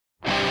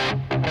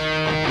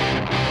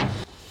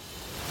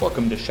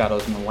Welcome to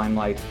Shadows in the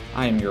Limelight.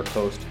 I am your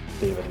host,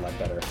 David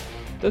Ledbetter.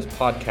 This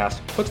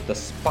podcast puts the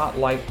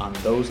spotlight on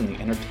those in the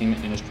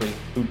entertainment industry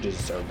who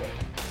deserve it.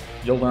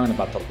 You'll learn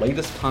about the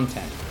latest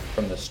content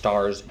from the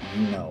stars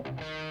you know.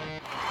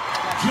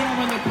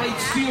 Gentleman that played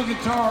steel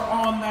guitar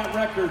on that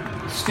record,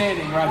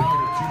 standing right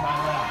here to my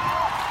left.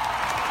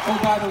 Oh,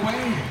 by the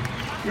way,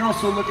 you're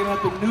also looking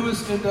at the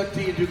newest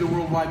inductee into the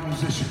Worldwide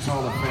Musicians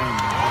Hall of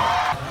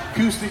Fame.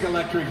 Acoustic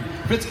electric.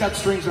 If it's got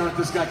strings on it,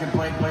 this guy can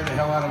play the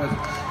hell out of it.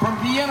 From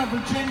Vienna,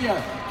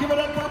 Virginia, give it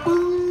up for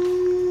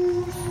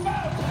Bruce.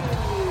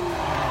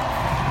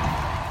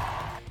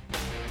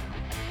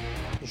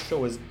 The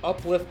show is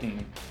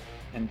uplifting,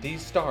 and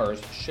these stars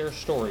share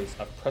stories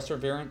of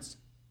perseverance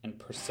and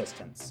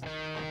persistence.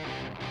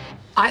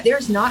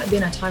 There's not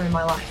been a time in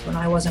my life when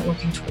I wasn't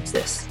working towards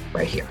this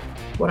right here.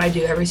 What I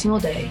do every single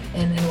day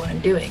and what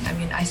I'm doing. I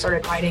mean, I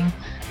started writing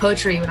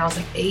poetry when I was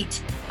like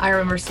 8. I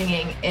remember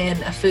singing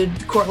in a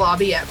food court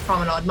lobby at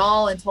Promenade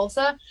Mall in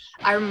Tulsa.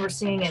 I remember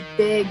singing at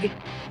big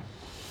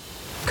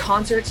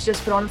concerts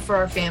just put on for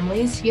our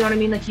families. You know what I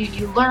mean? Like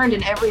you learned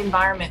in every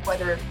environment,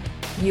 whether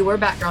you were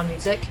background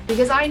music,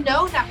 because I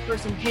know that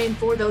person came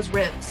for those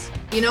ribs.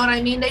 You know what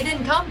I mean? They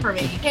didn't come for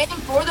me. They came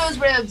for those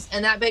ribs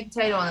and that baked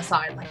potato on the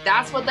side. Like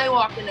that's what they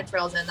walked into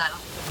Trails in that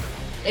night.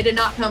 They did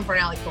not come for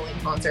an Allie Colleen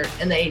concert,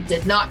 and they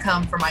did not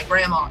come for my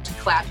grandma to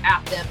clap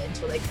at them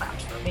until they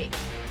clapped for me.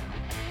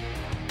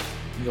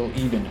 You'll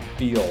even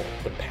feel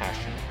the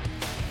passion.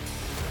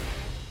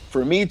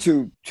 For me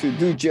to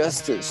do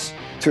justice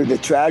to the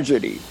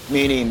tragedy,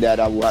 meaning that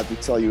I will have to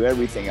tell you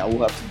everything, I will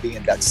have to be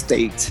in that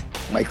state.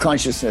 My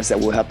consciousness, I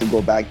will have to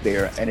go back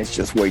there, and it's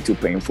just way too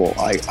painful.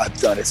 I've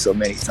done it so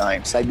many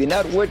times. I did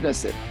not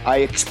witness it. I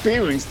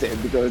experienced it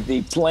because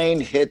the plane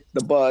hit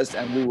the bus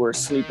and we were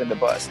asleep in the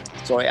bus.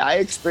 So I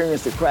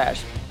experienced the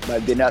crash, but I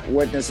did not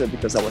witness it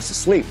because I was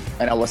asleep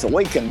and I was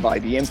awakened by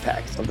the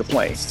impact of the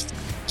plane.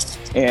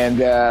 And,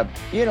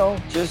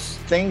 just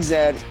things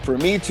that for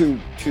me to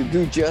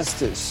do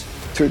justice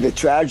to the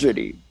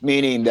tragedy,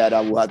 meaning that I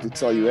will have to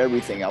tell you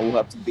everything, I will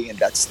have to be in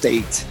that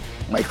state.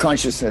 My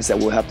consciousness, I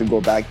will have to go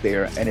back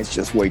there, and it's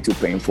just way too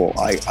painful.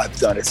 I've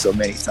done it so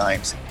many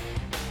times.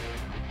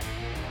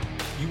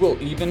 You will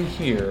even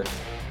hear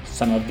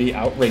some of the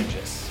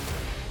outrageous.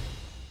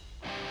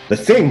 The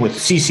thing with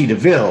CC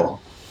DeVille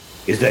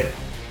is that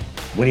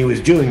when he was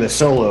doing the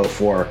solo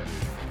for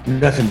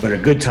Nothing But a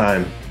Good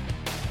Time,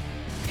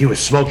 he was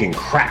smoking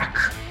crack.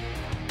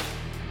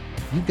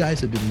 You guys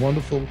have been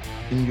wonderful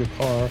in your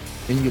car,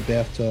 in your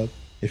bathtub.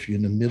 If you're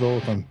in the middle,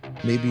 if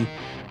maybe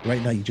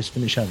right now you just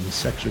finished having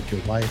sex with your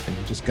wife and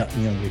you just got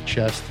me on your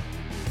chest.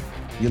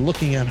 You're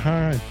looking at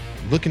her,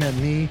 looking at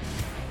me,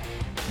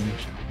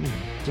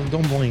 and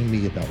don't blame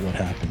me about what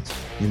happens.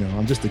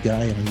 I'm just a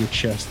guy on your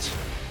chest.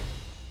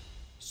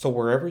 So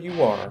wherever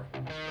you are,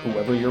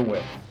 whoever you're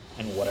with,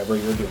 and whatever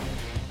you're doing,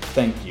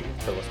 thank you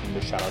for listening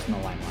to Shadows in the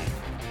Limelight.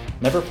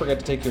 Never forget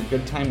to take your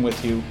good time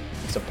with you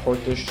and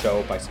support this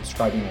show by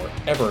subscribing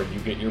wherever you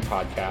get your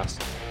podcasts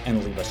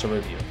and leave us a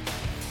review.